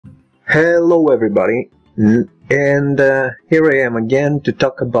Hello everybody, and here I am again to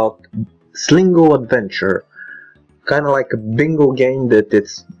talk about Slingo Adventure. Kind of like a bingo game that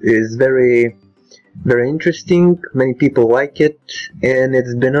is very interesting. Many people like it, and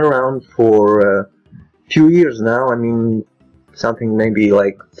it's been around for a few years now. I mean, something maybe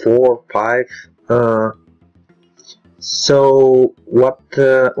like 4, 5. So what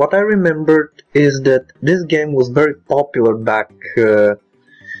I remembered is that this game was very popular back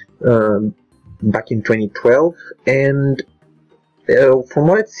in 2012, and from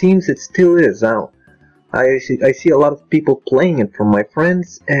what it seems, it still is now. I see a lot of people playing it from my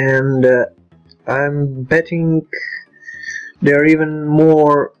friends, and I'm betting there are even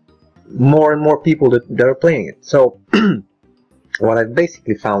more and more people that are playing it. So what I've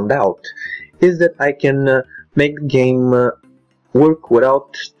basically found out is that I can make the game work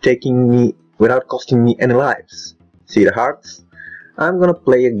without costing me any lives. See the hearts? I'm gonna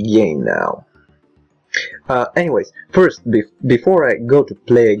play a game now. Anyways, first, before I go to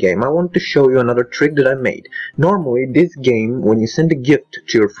play a game, I want to show you another trick that I made. Normally, this game, when you send a gift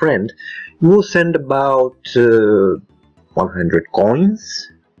to your friend, you will send about 100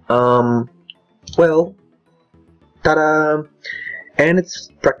 coins. Well, ta-da! And it's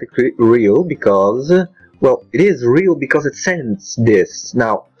practically real because, well, it is real because it sends this.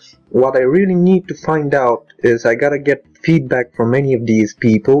 Now, what I really need to find out is I gotta get feedback from many of these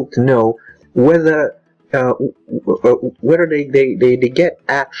people to know whether they get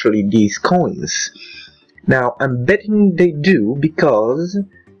actually these coins. Now, I'm betting they do because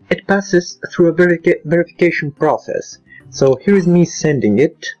it passes through a verification process. So here is me sending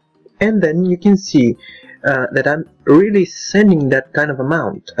it, and then you can see that I'm really sending that kind of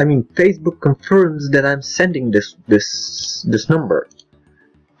amount. I mean, Facebook confirms that I'm sending this number.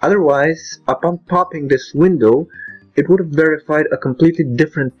 Otherwise, upon popping this window, it would have verified a completely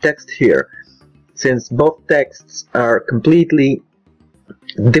different text here, since both texts are completely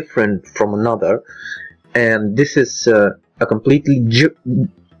different from another, and this is a completely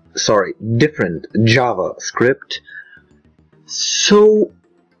different Java script. So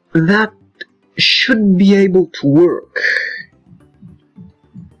that should be able to work.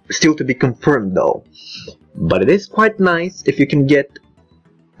 Still to be confirmed though. But it is quite nice if you can get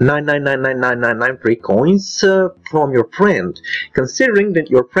 9999993 coins from your friend, considering that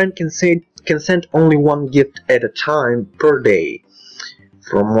your friend can send only one gift at a time per day,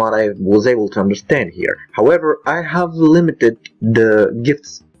 from what I was able to understand here. However, I have limited the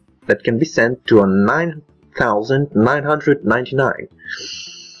gifts that can be sent to a 9,999.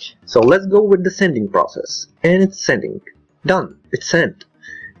 So let's go with the sending process, and it's sending. Done, it's sent.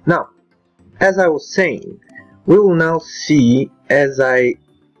 Now, as I was saying, we will now see as I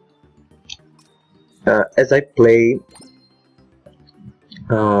play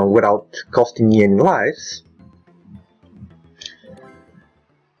without costing me any lives.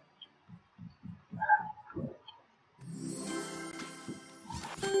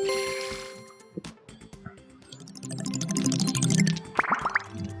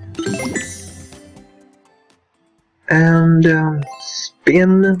 And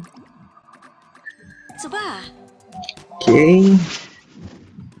spin. Okay.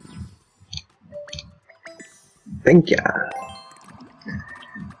 Thank ya.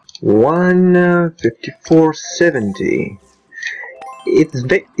 154.70. It's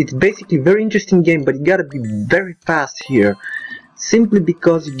basically a very interesting game, but you gotta be very fast here, simply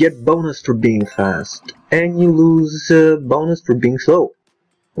because you get bonus for being fast, and you lose bonus for being slow,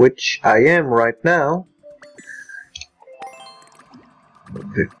 which I am right now.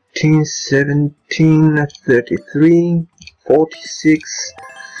 15, 17, 33, 46,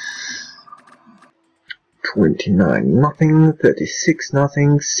 29, nothing, 36,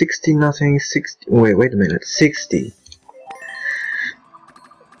 nothing, 60, nothing, 60, wait a minute, 60.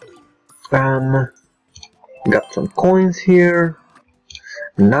 Got some coins here,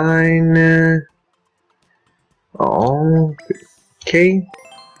 9, okay.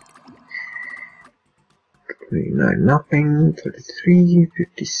 29, nothing, 33,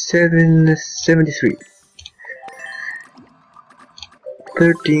 57, 73,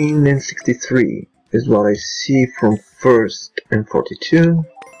 13 and 63 is what I see from first, and 42,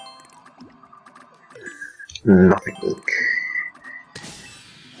 nothing.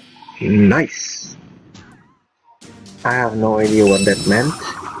 Nice. I have no idea what that meant.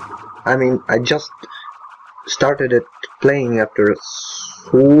 I mean, I just started it playing after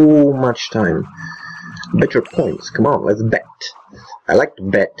so much time. Bet your points, come on, let's bet. I like to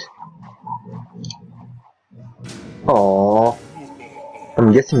bet. Aww.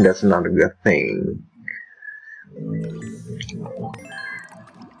 I'm guessing that's not a good thing.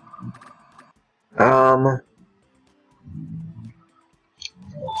 Um,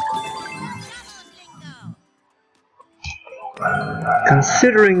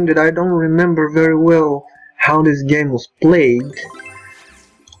 Considering that I don't remember very well how this game was played,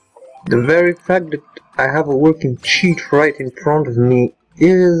 the very fact that I have a working cheat right in front of me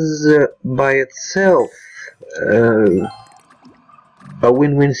is by itself a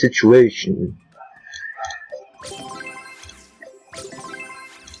win-win situation.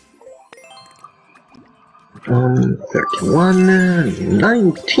 31,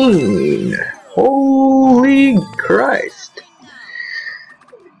 19. Holy Christ!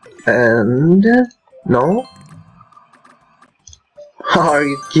 And no? Are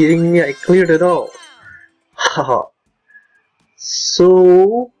you kidding me? I cleared it all. Haha.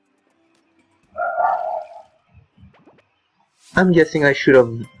 So I'm guessing I should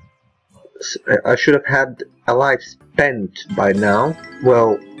have had a life spent by now.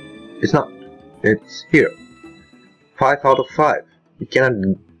 Well, it's not. It's here. 5 out of 5. You cannot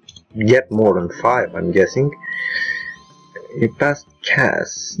get more than 5, I'm guessing. You passed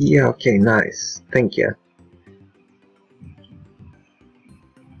Cass. Yeah, okay, nice. Thank you.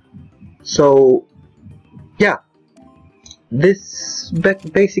 So, yeah. This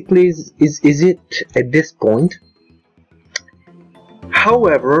basically is it at this point.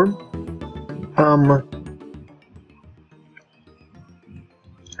 However,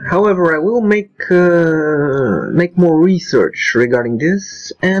 I will make more research regarding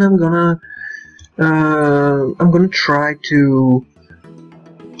this, and I'm gonna try to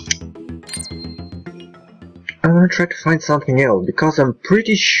find something else, because I'm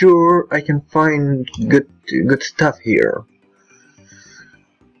pretty sure I can find good stuff here.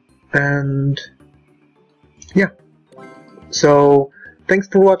 And yeah, so thanks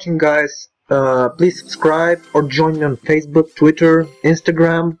for watching, guys. Please subscribe or join me on Facebook, Twitter,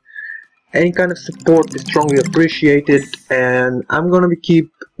 Instagram. Any kind of support is strongly appreciated, and I'm gonna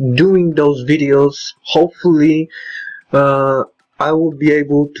keep doing those videos. Hopefully I will be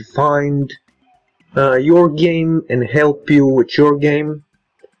able to find your game and help you with your game.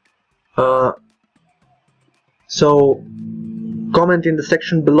 So comment in the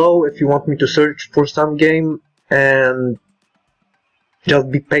section below if you want me to search for some game, and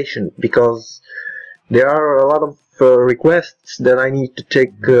just be patient, because there are a lot of requests that I need to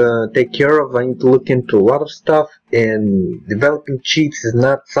take care of. I need to look into a lot of stuff, and developing cheats is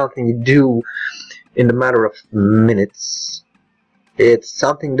not something you do in a matter of minutes. It's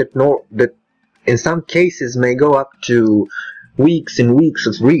something that in some cases may go up to weeks and weeks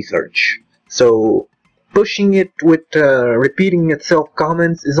of research. So pushing it with repeating itself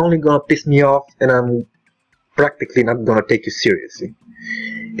comments is only gonna piss me off, and I'm practically not gonna take you seriously.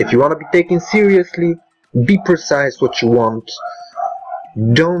 If you want to be taken seriously, be precise what you want.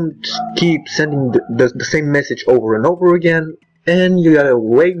 Don't keep sending the same message over and over again, and you got a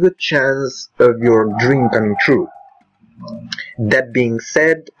way good chance of your dream coming true. That being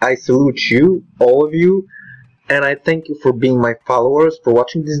said, I salute you, all of you, and I thank you for being my followers, for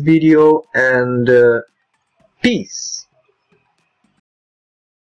watching this video, and peace.